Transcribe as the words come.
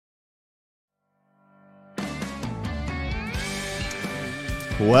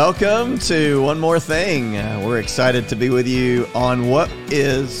Welcome to One More Thing. We're excited to be with you on what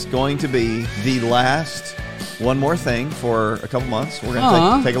is going to be the last One More Thing for a couple months. We're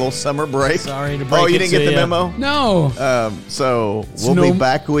going to take a little summer break. Sorry to break you didn't get the memo? No. So we'll be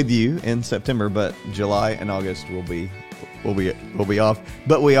back with you in September, but July and August will be off.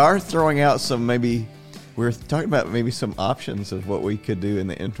 But we are throwing out some we're talking about maybe some options of what we could do in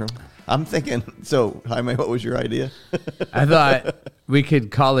the interim. I'm thinking, so Jaime, what was your idea? I thought we could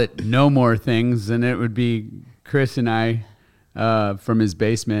call it No More Things, and it would be Chris and I from his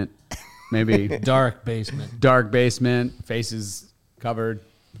basement, maybe. Dark basement. Dark basement, faces covered.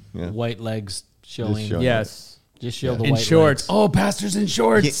 Yeah. White legs showing. Yes. Just show the in white shorts. legs. Oh, pastors in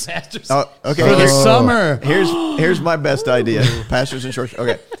shorts. Pastors. Okay. For the summer. Here's my best idea. Pastors in shorts.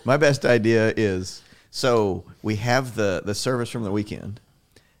 Okay. My best idea is, so we have the service from the weekend.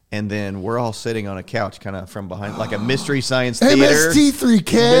 And then we're all sitting on a couch kind of from behind, like a Mystery Science Theater.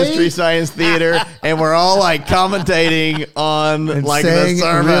 MST3K. Mystery Science Theater. And we're all like commentating on and like saying the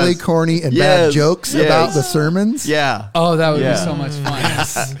sermons. really corny and bad jokes about the sermons. Yeah. Oh, that would be so much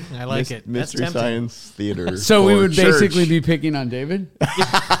fun. I like it. Mystery Science Theater. So we would basically be picking on David?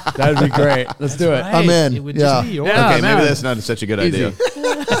 That would be great. Let's do it. Right. I'm in. It would just be yours. Okay, man. maybe that's not such a good idea.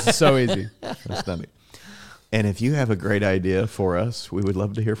 So easy. That's not it. And if you have a great idea for us, we would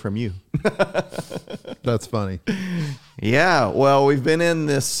love to hear from you. That's funny. Yeah, well, we've been in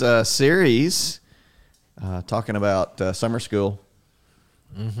this series talking about summer school.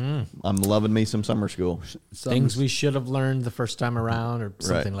 Mm-hmm. I'm loving me some summer school. Things we should have learned the first time around or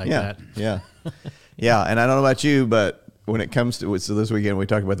something like that. Yeah. Yeah, and I don't know about you, but when it comes to so this weekend, we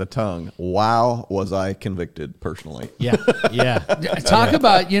talked about the tongue. Wow, was I convicted personally. Yeah. Talk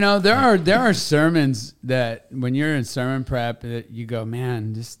about, there are sermons that when you're in sermon prep that you go,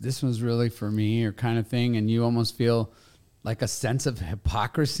 man, this was really for me or kind of thing. And you almost feel like a sense of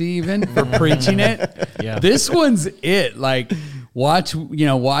hypocrisy even for preaching it. Yeah. This one's it. Like watch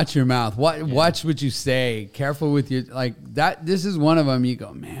your mouth. Watch what you say. Careful with your, like that. This is one of them. You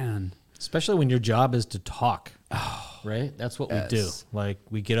go, man. Especially when your job is to talk. Right? That's what we do. Like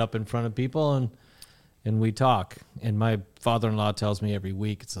we get up in front of people and we talk. And my father-in-law tells me every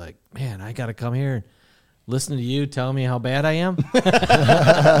week, it's like, man, I got to come here and listen to you tell me how bad I am.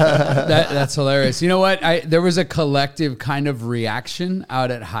 That's hilarious. You know what? There was a collective kind of reaction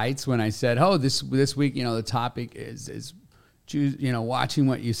out at Heights when I said, "Oh, this week, the topic is watching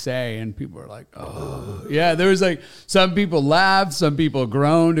what you say," and people were like, "Oh, yeah." There was like some people laughed, some people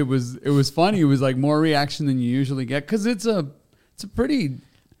groaned. It was funny. It was like more reaction than you usually get because it's a pretty.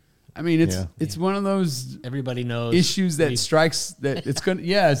 I mean, it's one of those everybody knows issues that strikes that it's gonna.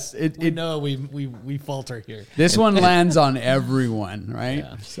 Yes, we know we falter here. This one lands on everyone, right?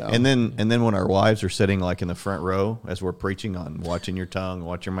 Yeah. So. And then when our wives are sitting like in the front row as we're preaching on watching your tongue,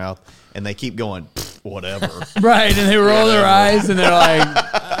 watch your mouth, and they keep going, whatever. Right, and they roll their eyes and they're like,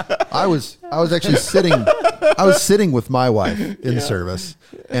 I was actually sitting with my wife in service,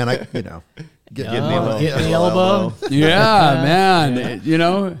 and I Get the elbow. Yeah, man.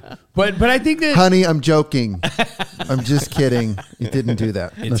 But I think that, honey, I'm joking. I'm just kidding. You didn't do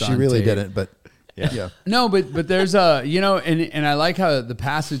that. No, It's she on really tape. didn't. But yeah. No, but there's and I like how the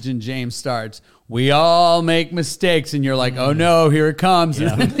passage in James starts. We all make mistakes, and you're like, oh no, here it comes.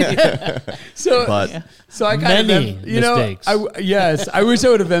 Yeah. So I kind Many of mistakes. I wish I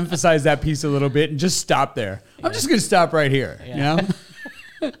would have emphasized that piece a little bit and just stop there. I'm just gonna stop right here. Yeah.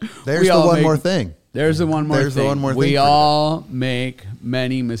 There's the one more thing. There's the one more There's thing. the one more thing. We all make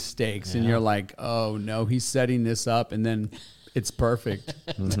many mistakes, and you're like, oh no, he's setting this up, and then it's perfect.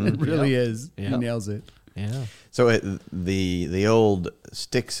 It really is. Yep. He nails it. Yeah. So the old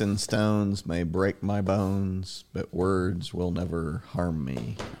sticks and stones may break my bones, but words will never harm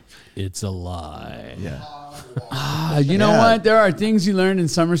me. It's a lie. Yeah. You know what? There are things you learned in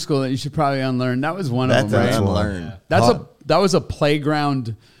summer school that you should probably unlearn. That was one of them, right? Unlearn. That was a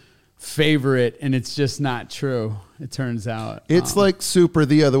playground favorite, and it's just not true. It turns out It's like super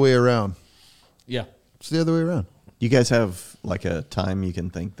the other way around. Yeah. It's the other way around. You guys have like a time you can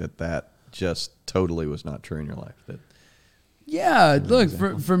think that just totally was not true in your life. Yeah, look,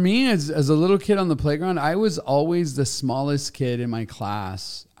 for me as a little kid on the playground, I was always the smallest kid in my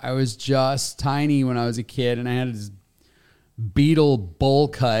class. I was just tiny when I was a kid, and I had this beetle bowl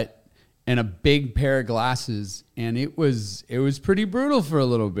cut and a big pair of glasses, and it was pretty brutal for a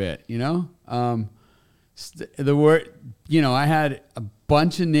little bit, the word, I had a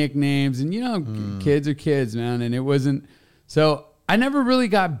bunch of nicknames, and kids are kids, man, and it wasn't so. I never really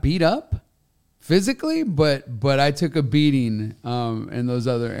got beat up physically, but I took a beating in those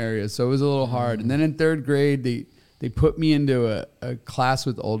other areas, so it was a little hard. And then in third grade, they put me into a class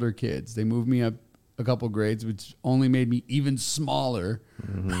with older kids. They moved me up a couple grades, which only made me even smaller.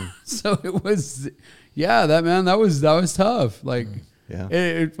 Mm-hmm. So it was, that was tough. Like,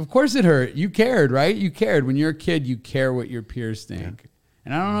 of course it hurt. You cared, right? You cared. When you're a kid, you care what your peers think.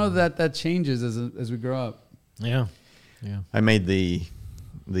 And I don't know that changes as we grow up. Yeah. I made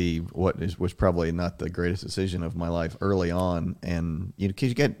was probably not the greatest decision of my life early on, and because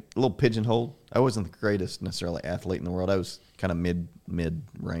you get a little pigeonholed. I wasn't the greatest necessarily athlete in the world. I was kind of mid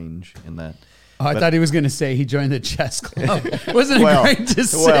range in that. Oh, I thought he was going to say he joined the chess club. It wasn't a great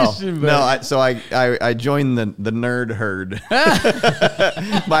decision. I joined the nerd herd.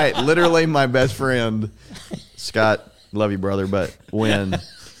 My best friend, Scott, love you, brother. But when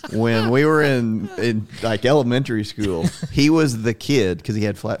we were in like elementary school, he was the kid because he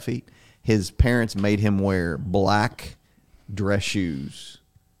had flat feet. His parents made him wear black dress shoes.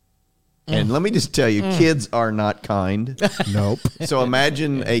 And let me just tell you, kids are not kind. Nope. So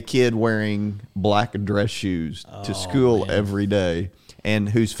imagine a kid wearing black dress shoes to school every day, and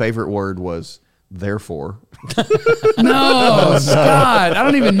whose favorite word was "therefore." No, Scott, I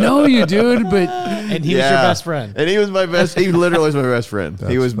don't even know you, dude. And he was your best friend. And he was my best. He literally was my best friend. That's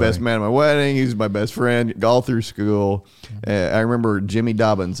he was funny. best man at my wedding. He was my best friend all through school. I remember Jimmy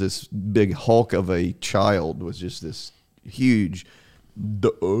Dobbins, this big hulk of a child, was just this huge,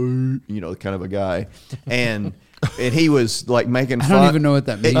 kind of a guy, and he was like making fun. I don't even know what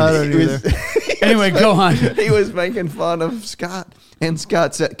that means. I don't either. Anyway, go on. He was making fun of Scott, and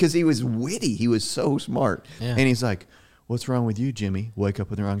Scott said, because he was witty, he was so smart, and he's like, "What's wrong with you, Jimmy? Wake up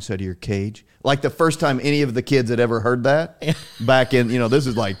on the wrong side of your cage." Like the first time any of the kids had ever heard that, back in this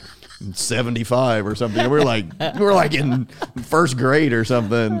is like 75 or something. We're like in first grade or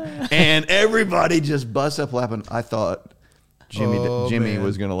something, and everybody just busts up laughing. I thought Jimmy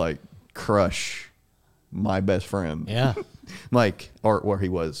was gonna like crush my best friend. Yeah. Like, or where he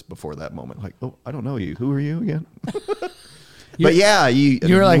was before that moment. Like, oh, I don't know you. Who are you again? But yeah, you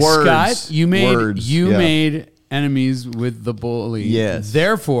were like, words, Scott, you yeah. made enemies with the bully. Yes.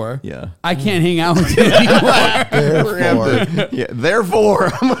 Therefore, Yeah. I can't hang out with you anymore. Therefore,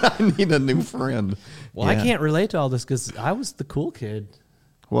 I need a new friend. Well, I can't relate to all this because I was the cool kid.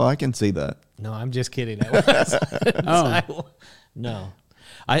 Well, I can see that. No, I'm just kidding. I was. No.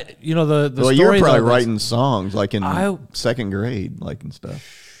 The Well, story. you're probably writing songs like in I- second grade, like and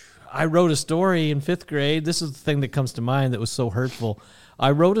stuff. I wrote a story in 5th grade. This is the thing that comes to mind that was so hurtful.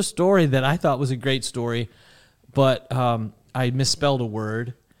 I wrote a story that I thought was a great story, but I misspelled a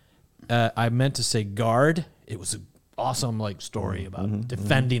word. I meant to say guard. It was an awesome story about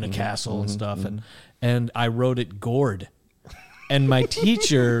defending a castle and stuff, and I wrote it gourd. And my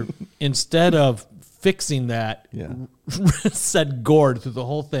teacher, instead of fixing that, said gourd through the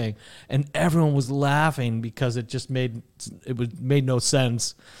whole thing, and everyone was laughing because it just made no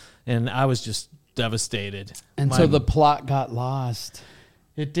sense, and I was just devastated. And so the plot got lost.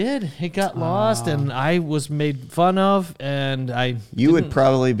 It did. It got lost, and I was made fun of, and You would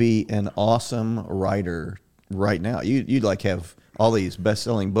probably be an awesome writer right now. You'd like have all these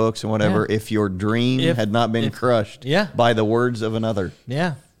best-selling books and whatever if your dream had not been crushed by the words of another.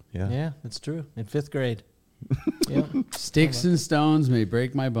 Yeah, Yeah. that's true. In 5th grade. Yeah. Sticks and stones may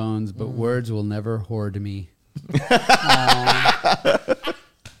break my bones, but words will never hoard me.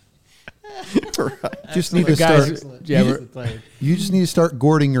 Just need to Guys, start. yeah, You just need to start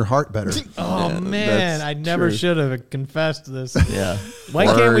gourding your heart better. Oh man, that's I never true. should have confessed this. Yeah. Why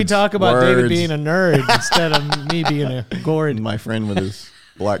can't we Words, talk about David words. being a nerd instead of me being a gourd? My friend with his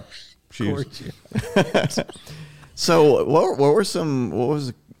black shoes. Gourd. So what was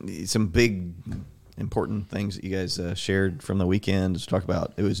some big important things that you guys shared from the weekend to talk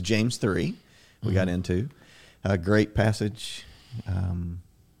about? It was James 3 we got into. A great passage.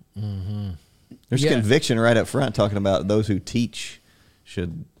 There's conviction right up front talking about those who teach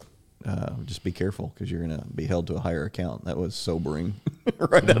should just be careful because you're going to be held to a higher account. That was sobering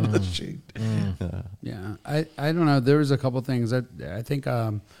right out of the chute. Yeah, I don't know. There was a couple things that I think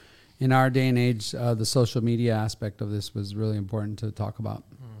in our day and age, the social media aspect of this was really important to talk about.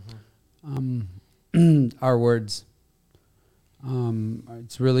 Our words.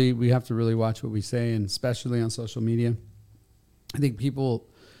 It's really, we have to really watch what we say, and especially on social media. I think people,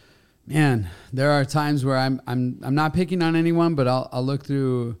 man, there are times where I'm not picking on anyone, but I'll look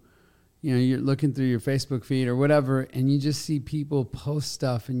through, you're looking through your Facebook feed or whatever, and you just see people post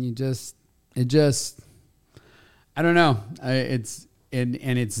stuff, and I don't know, it's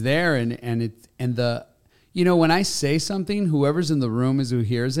there, and when I say something, whoever's in the room is who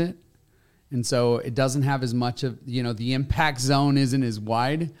hears it. And so it doesn't have as much of, the impact zone isn't as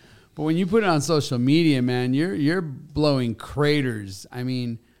wide. But But when you put it on social media, man, you're blowing craters. I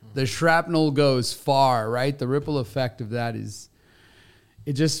mean, the shrapnel goes far, right? The ripple effect of that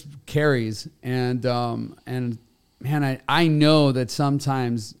it just carries. And man, I know that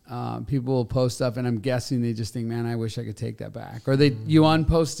sometimes people will post stuff, and I'm guessing they just think, man, I wish I could take that back. Or you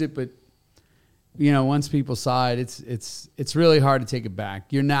unpost it, but once people saw it, it's really hard to take it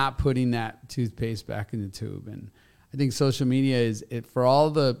back. You're not putting that toothpaste back in the tube. And I think social media is it for all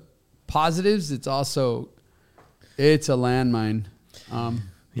the positives. It's a landmine.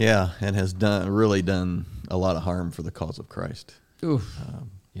 And has really done a lot of harm for the cause of Christ. Oof.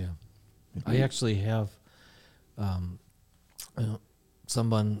 Yeah. I actually have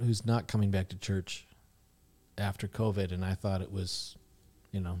someone who's not coming back to church after COVID, and I thought it was,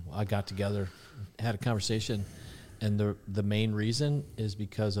 I got together, had a conversation, and the main reason is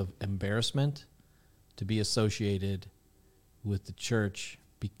because of embarrassment to be associated with the church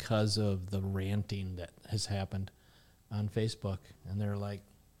because of the ranting that has happened on Facebook. And they're like,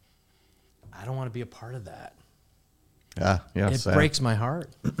 I don't want to be a part of that. Yeah. It breaks my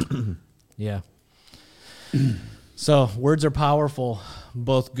heart. Yeah. So words are powerful,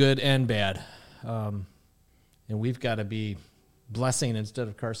 both good and bad. And we've got to be blessing instead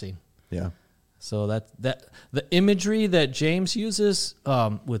of cursing. Yeah. So that the imagery that James uses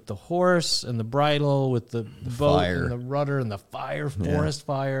with the horse and the bridle, with the boat fire and the rudder and the fire, forest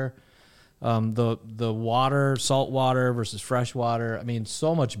fire, the water, salt water versus fresh water. I mean,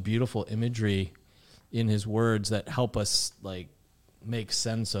 so much beautiful imagery in his words that help us like make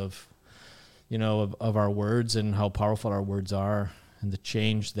sense of our words and how powerful our words are and the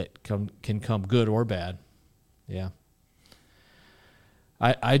change that can come good or bad. Yeah.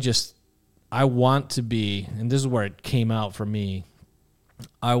 I want to be, and this is where it came out for me,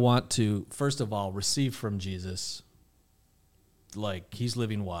 I want to, first of all, receive from Jesus like he's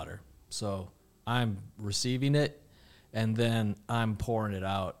living water. So I'm receiving it, and then I'm pouring it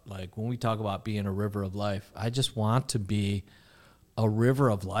out. Like when we talk about being a river of life, I just want to be a river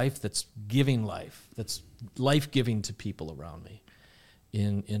of life that's giving life, that's life-giving to people around me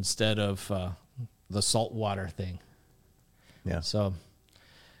instead of the salt water thing. Yeah. So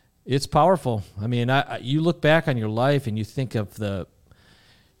it's powerful. I mean, you look back on your life and you think of the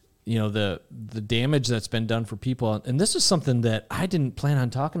damage that's been done for people. And this is something that I didn't plan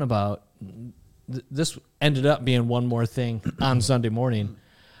on talking about. This ended up being one more thing on Sunday morning.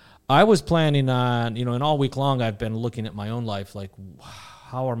 I was planning on, and all week long I've been looking at my own life, like,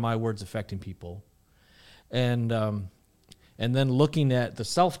 how are my words affecting people? And then looking at the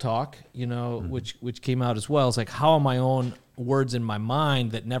self-talk, which came out as well. It's like, how are my own words in my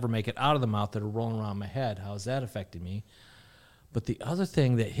mind that never make it out of the mouth that are rolling around my head? How is that affecting me? But the other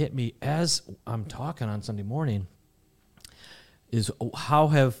thing that hit me as I'm talking on Sunday morning is how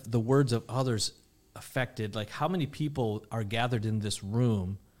have the words of others affected, like how many people are gathered in this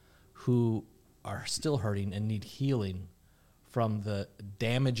room who are still hurting and need healing from the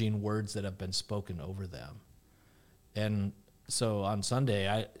damaging words that have been spoken over them. And so on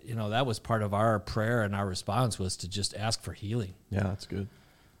Sunday, that was part of our prayer, and our response was to just ask for healing. Yeah, that's good.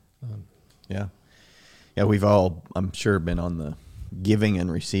 Yeah, we've all, I'm sure, been on the giving and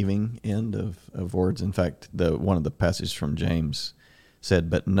receiving end of words. In fact, one of the passages from James said,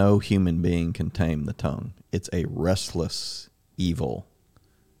 "But no human being can tame the tongue. It's a restless evil."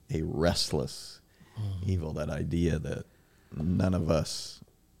 A restless evil, that idea that none of us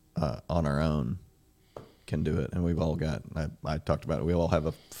on our own can do it. And we've all got, I talked about it, we all have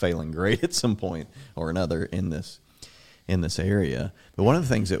a failing grade at some point or another in this area. But one of the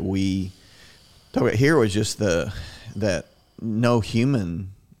things that we talked about here was just that no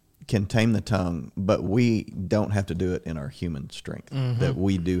human can tame the tongue, but we don't have to do it in our human strength. Mm-hmm. That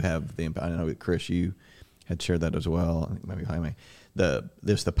we do have the impact. I know that Chris, you had shared that as well. I think maybe Jaime.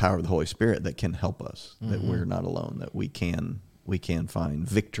 There's the power of the Holy Spirit that can help us. Mm-hmm. That we're not alone. That we can find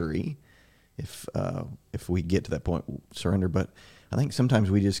victory if we get to that point, surrender. But I think sometimes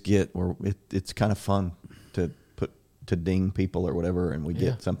we just get where it's kind of fun to ding people or whatever, and we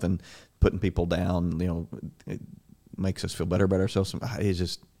get something putting people down. It makes us feel better about ourselves. It's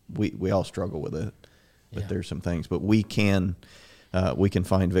just we all struggle with it, but there's some things. But we can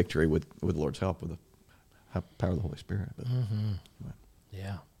find victory with the Lord's help, with the power of the Holy Spirit. But,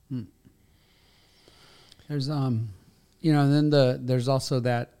 yeah. There's then there's also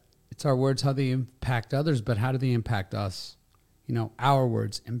that it's our words, how they impact others, but how do they impact us? Our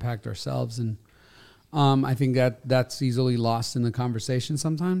words impact ourselves, and I think that's easily lost in the conversation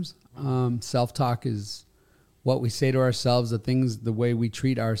sometimes. Self-talk is what we say to ourselves, the way we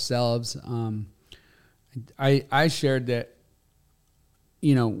treat ourselves. I shared that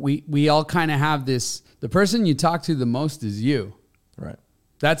we all kind of have this, the person you talk to the most is you. Right.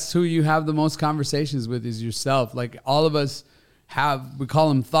 That's who you have the most conversations with is yourself. Like all of us we call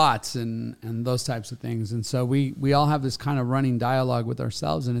them thoughts and those types of things. And so we all have this kind of running dialogue with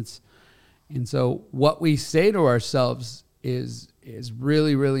ourselves. And so what we say to ourselves is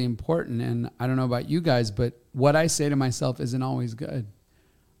really, really important. And I don't know about you guys, but what I say to myself isn't always good.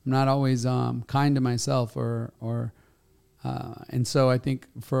 I'm not always kind to myself and so I think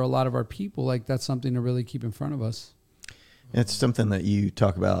for a lot of our people, like that's something to really keep in front of us. It's something that you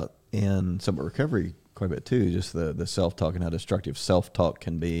talk about in Sober Recovery quite a bit too, just the self-talk and how destructive self-talk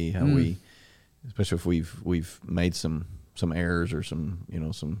can be, how we, especially if we've made some errors or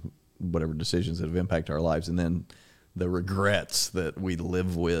some whatever decisions that have impacted our lives, and then the regrets that we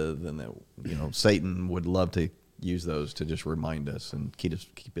live with, and that Satan would love to use those to just remind us and keep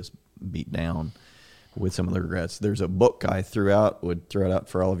us beat down with some of the regrets. There's a book I would throw it out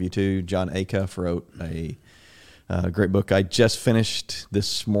for all of you too. John Acuff wrote a great book I just finished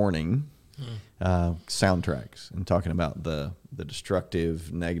this morning, Soundtracks, and talking about the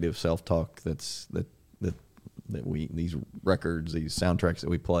destructive, negative self-talk that we, these records, these soundtracks that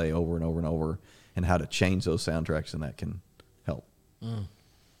we play over and over and over, and how to change those soundtracks, and that can help.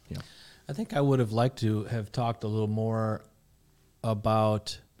 Yeah. I think I would have liked to have talked a little more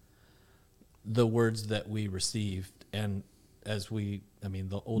about the words that we received, and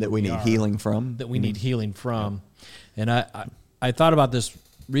the older that we need healing from. That we need healing from. Yeah. And I thought about this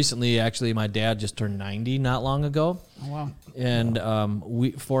recently. Actually, my dad just turned 90 not long ago. Oh, wow. And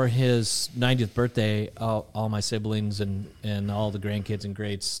we, for his 90th birthday, all my siblings and all the grandkids and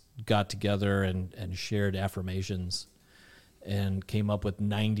greats got together and shared affirmations and came up with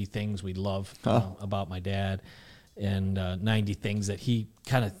 90 things we love about my dad, and 90 things that he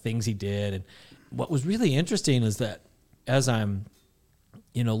did. And what was really interesting is that as I'm,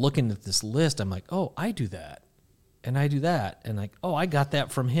 looking at this list, I'm like, oh, I do that. And I do that. And like, oh, I got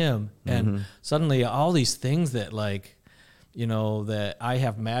that from him. And suddenly all these things that that I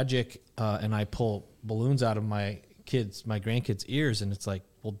have magic and I pull balloons out of my grandkids' ears. And it's like,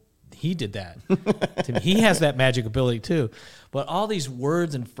 well, he did that. To me, he has that magic ability too. But all these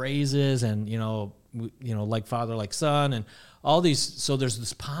words and phrases and, like father, like son, and all these. So there's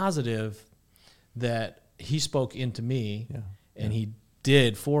this positive that he spoke into me and he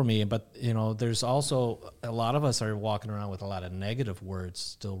did for me. But, there's also a lot of us are walking around with a lot of negative words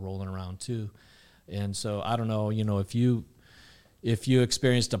still rolling around too. And so I don't know, if you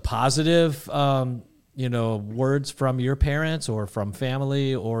experienced a positive, words from your parents or from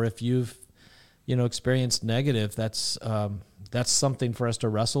family, or if you've, experienced negative, that's something for us to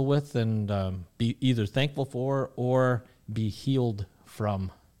wrestle with and be either thankful for or be healed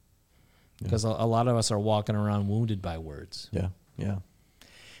from. Because a lot of us are walking around wounded by words. Yeah, yeah.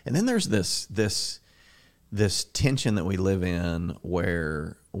 And then there's this tension that we live in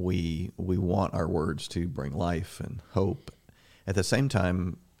where we want our words to bring life and hope, at the same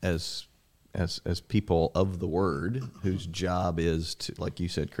time as people of the word, whose job is to, like you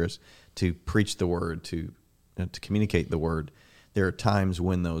said, Chris, to preach the word, to communicate the word. There are times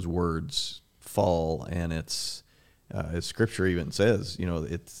when those words fall, and it's as Scripture even says,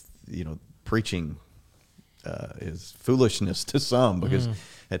 preaching is foolishness to some, because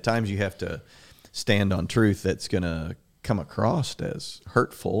at times you have to stand on truth that's going to come across as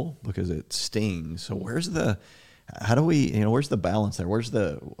hurtful because it stings. So where's the balance there?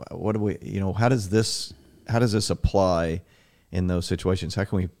 How does this apply in those situations? How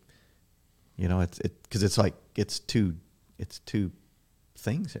can we, because it's like, it's two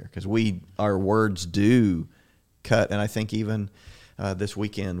things there, because our words do cut. And I think even this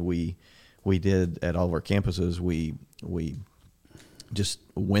weekend we did at all of our campuses, we just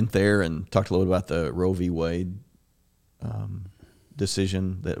went there and talked a little about the Roe v. Wade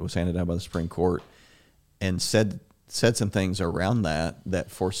decision that was handed down by the Supreme Court, and said some things around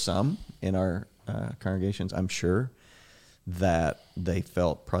that for some in our congregations, I'm sure, that they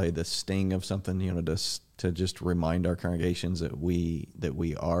felt probably the sting of something, to just remind our congregations that we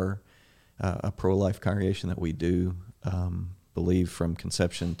are a pro-life congregation, that we do believe from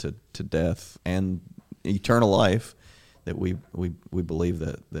conception to death and eternal life, that we believe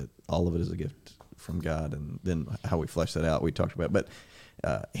that all of it is a gift from God, and then how we flesh that out we talked about. But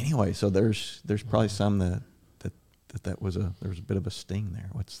anyway, so there's probably some that there was a bit of a sting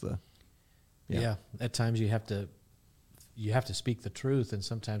there. Yeah, at times you have to speak the truth, and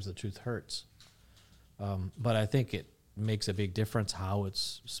sometimes the truth hurts. But I think it makes a big difference how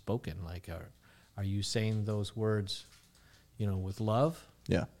it's spoken. Like, are you saying those words, with love?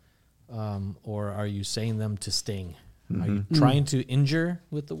 Yeah. Or are you saying them to sting? Are you trying to injure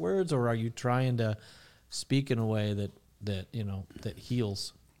with the words, or are you trying to speak in a way that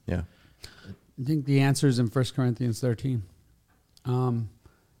heals? Yeah. I think the answer is in 1 Corinthians 13.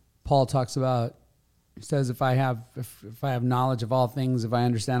 Paul talks about, he says, if I have knowledge of all things, if I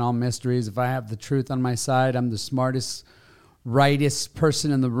understand all mysteries, if I have the truth on my side, I'm the smartest, rightest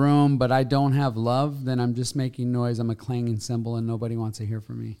person in the room, but I don't have love, then I'm just making noise. I'm a clanging cymbal and nobody wants to hear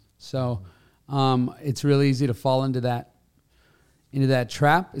from me. So it's really easy to fall into that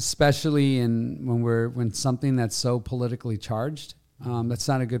trap, especially when something that's so politically charged. That's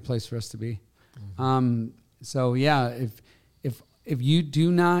not a good place for us to be. So yeah, if you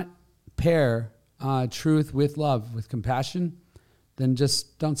do not pair truth with love, with compassion, then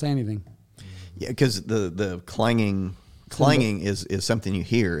just don't say anything. Yeah, because the clanging is something you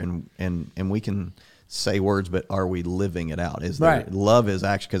hear, and we can say words, but are we living it out? Is there Right. love is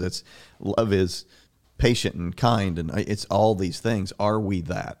actually, because love is patient and kind, and it's all these things. Are we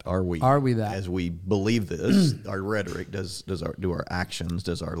that? Are we that? As we believe this, our rhetoric do our actions,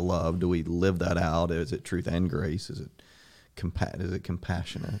 does our love, do we live that out? Is it truth and grace? Is it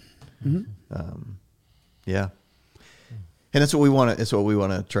compassionate? Mm-hmm. Yeah. And that's what we want to. It's what we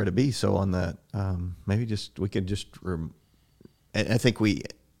want to try to be. So on that, maybe we could just. I think we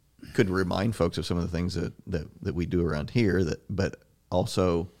could remind folks of some of the things that we do around here. But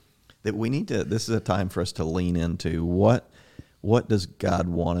also that we need to. This is a time for us to lean into what does God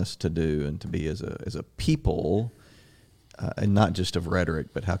want us to do and to be as a people, and not just of rhetoric,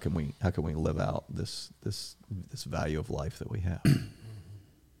 but how can we live out this value of life that we have.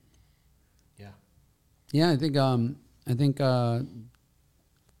 Yeah. Yeah, I think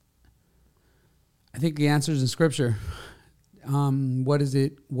the answer is in Scripture. What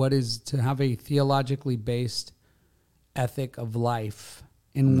is to have a theologically based ethic of life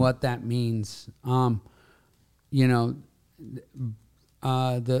and what that means. The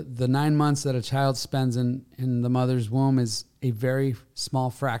 9 months that a child spends in the mother's womb is a very small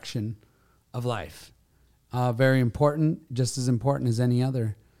fraction of life. Very important, just as important as any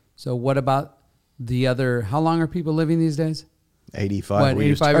other. So what about the other? How long are people living these days? 85. What, we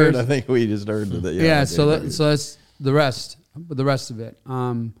 85 just heard. years? I think we just heard that. Yeah. So that's the rest. The rest of it.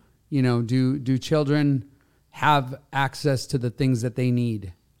 Do children have access to the things that they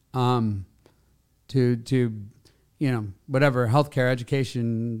need? Whatever, healthcare,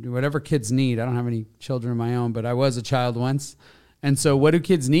 education, whatever kids need. I don't have any children of my own, but I was a child once. And so what do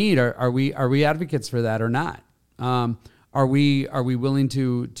kids need? Are we advocates for that or not? Are we willing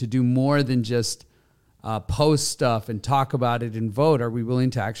to do more than just post stuff and talk about it and vote? Are we willing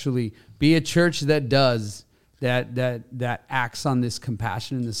to actually be a church that does that acts on this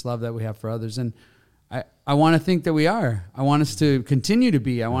compassion and this love that we have for others? And I want to think that we are. I want us to continue to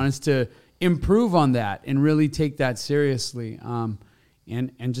be. I want us to improve on that and really take that seriously,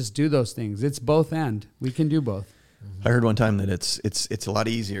 and just do those things. It's both and. We can do both. I heard one time that it's a lot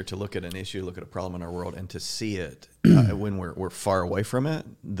easier to look at an issue, look at a problem in our world, and to see it when we're far away from it.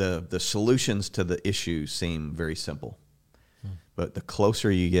 The solutions to the issue seem very simple, but the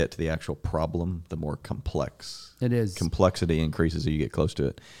closer you get to the actual problem, the more complex it is. Complexity increases as you get close to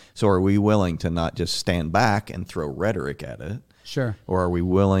it. So, are we willing to not just stand back and throw rhetoric at it? Sure. Or are we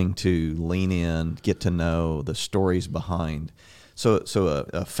willing to lean in, get to know the stories behind? So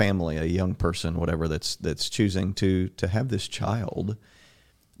a family, a young person, whatever, that's choosing to have this child,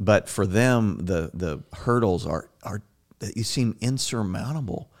 but for them the hurdles are you seem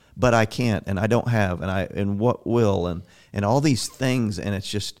insurmountable. But I can't, and I don't have, and what will, and all these things, and it's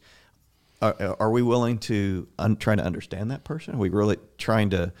just, are we willing to try to understand that person? Are we really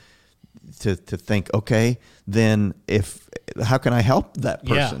trying to think, okay, then how can I help that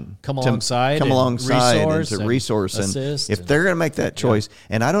person? Yeah, come alongside and to resource and assist, if they're going to make that choice,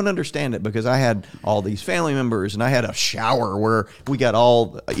 and I don't understand it because I had all these family members and I had a shower where we got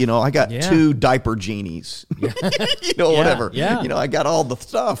I got 2 diaper genies, whatever. Yeah. I got all the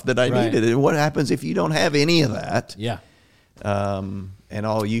stuff that I needed. And what happens if you don't have any of that? Yeah. And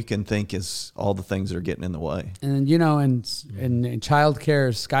all you can think is all the things that are getting in the way. And and childcare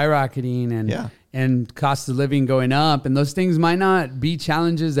is skyrocketing, and cost of living going up, and those things might not be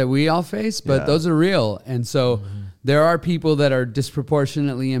challenges that we all face, but those are real. And so there are people that are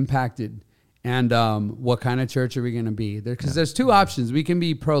disproportionately impacted. And what kind of church are we going to be? Because there's 2 options. We can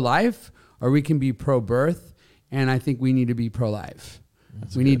be pro-life or we can be pro-birth, and I think we need to be pro-life.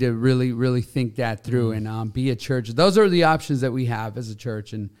 We need to really, really think that through and be a church. Those are the options that we have as a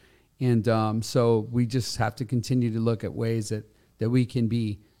church, and so we just have to continue to look at ways that we can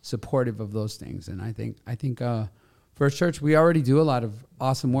be supportive of those things. And I think for a church, we already do a lot of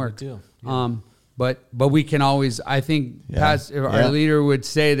awesome work. We do. Yeah. but we can always. I think our leader would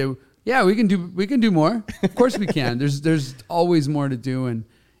say that. Yeah, we can do more. Of course we can. There's always more to do,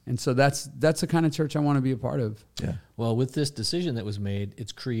 and so that's the kind of church I want to be a part of. Yeah. Well, with this decision that was made,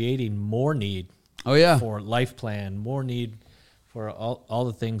 it's creating more need. Oh yeah. For life plan, more need for all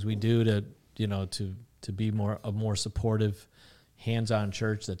the things we do to be a more supportive, hands-on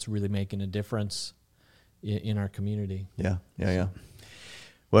church that's really making a difference in our community. Yeah.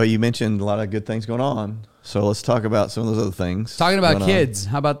 Well, you mentioned a lot of good things going on, so let's talk about some of those other things. Talking about kids,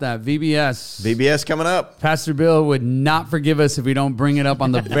 how about that? VBS coming up. Pastor Bill would not forgive us if we don't bring it up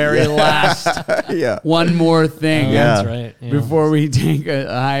on the very last one more thing. That's right. Yeah. Before we take a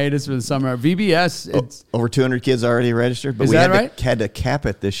hiatus for the summer. VBS, it's over 200 kids already registered, but we had to cap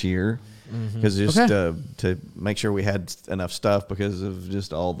it this year because to make sure we had enough stuff because of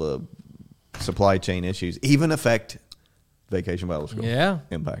just all the supply chain issues, even affect Vacation Bible School. Yeah.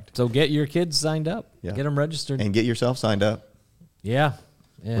 Impact. So get your kids signed up. Yeah. Get them registered. And get yourself signed up. Yeah.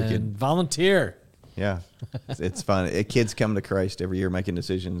 And volunteer. Yeah. It's fun. Kids come to Christ every year making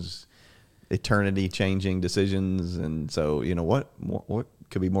decisions, eternity changing decisions. And so, what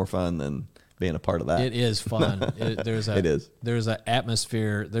could be more fun than being a part of that? It is fun. It is. There's an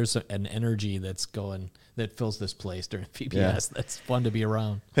atmosphere. There's an energy that fills this place during VBS. Yeah. That's fun to be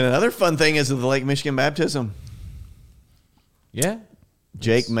around. And another fun thing is the Lake Michigan baptism. Yeah.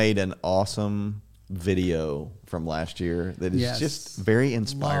 Jake made an awesome video from last year that is just very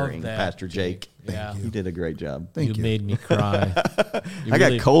inspiring, Pastor Jake. Yeah. You did a great job. You made me cry. I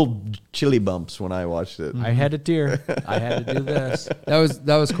got cold chili bumps when I watched it. I had a tear. I had to do this.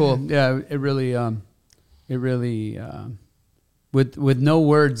 That was cool. Yeah, it really with no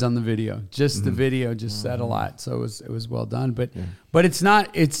words on the video, just the video just said a lot. So it was well done. But it's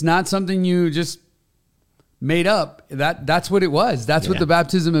not something you just made up. That's what it was. That's what the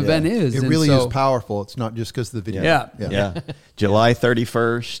baptism event is. It really is powerful. It's not just because of the video. Yeah. July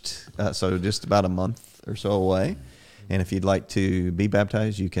 31st. So just about a month or so away. And if you'd like to be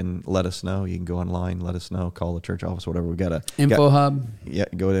baptized, you can let us know. You can go online, let us know, call the church office, whatever. We got a Info Hub. Yeah,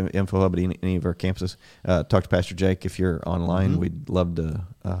 go to Info Hub at any of our campuses. Talk to Pastor Jake if you're online. We'd love to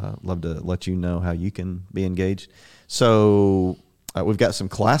let you know how you can be engaged. So we've got some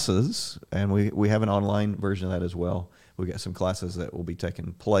classes, and we have an online version of that as well. We've got some classes that will be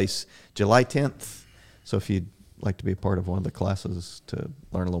taking place July 10th. So if you'd like to be a part of one of the classes to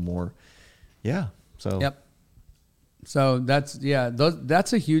learn a little more, So that's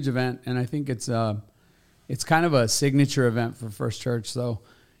a huge event, and I think it's kind of a signature event for First Church. So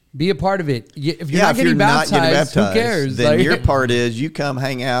be a part of it. If you're not getting baptized, who cares? Then your part is you come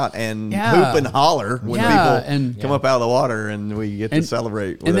hang out and hoop and holler when people come up out of the water, and we get to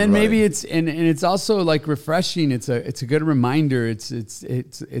celebrate. With and then everybody. maybe it's also like refreshing. It's a good reminder. It's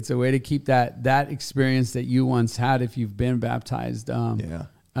a way to keep that experience that you once had if you've been baptized.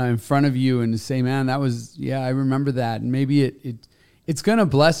 In front of you and to say, man, that was, I remember that. And maybe it's going to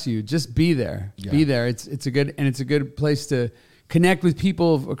bless you. Just be there. Yeah. Be there. It's a good place to connect with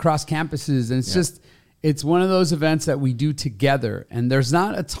people across campuses. And it's one of those events that we do together. And there's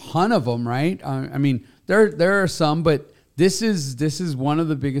not a ton of them, right? I mean, there are some, but this is one of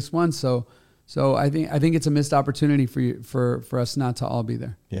the biggest ones. So I think it's a missed opportunity for us not to all be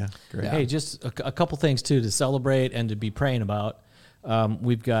there. Yeah. Great. Hey, just a couple things too to celebrate and to be praying about.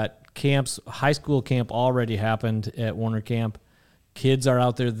 We've got camps. High school camp already happened at Warner Camp. Kids are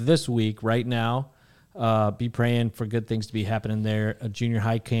out there this week right now. Be praying for good things to be happening there. A junior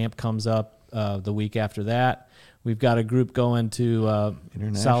high camp comes up the week after that. We've got a group going to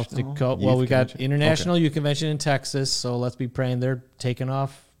South Dakota. Well, we got International Youth Convention in Texas, so let's be praying they're taking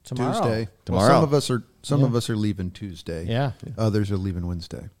off tomorrow. Tuesday. Tomorrow. Well, some of us are leaving Tuesday. Yeah. Others are leaving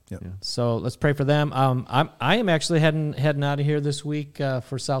Wednesday. Yep. Yeah. So let's pray for them. I am actually heading out of here this week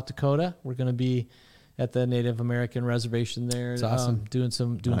for South Dakota. We're going to be at the Native American reservation there. That's awesome. Doing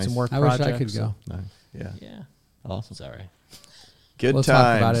some Nice. work I projects. wish I could go. Nice. Yeah. Yeah. Awesome. Sorry. Good We'll times.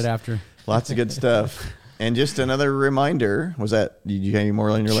 talk about it after. Lots of good stuff. And just another reminder, did you have any more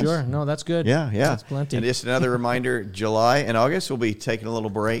on your list? Sure. No, that's good. Yeah. That's plenty. And just another reminder, July and August, we'll be taking a little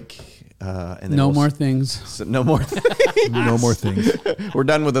break. And then No more things. So no more things. No more things. We're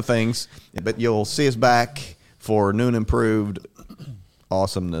done with the things. But you'll see us back for new and improved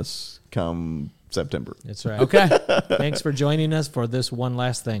awesomeness come September. That's right. Okay. Thanks for joining us for this one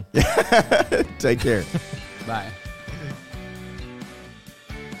last thing. Take care. Bye.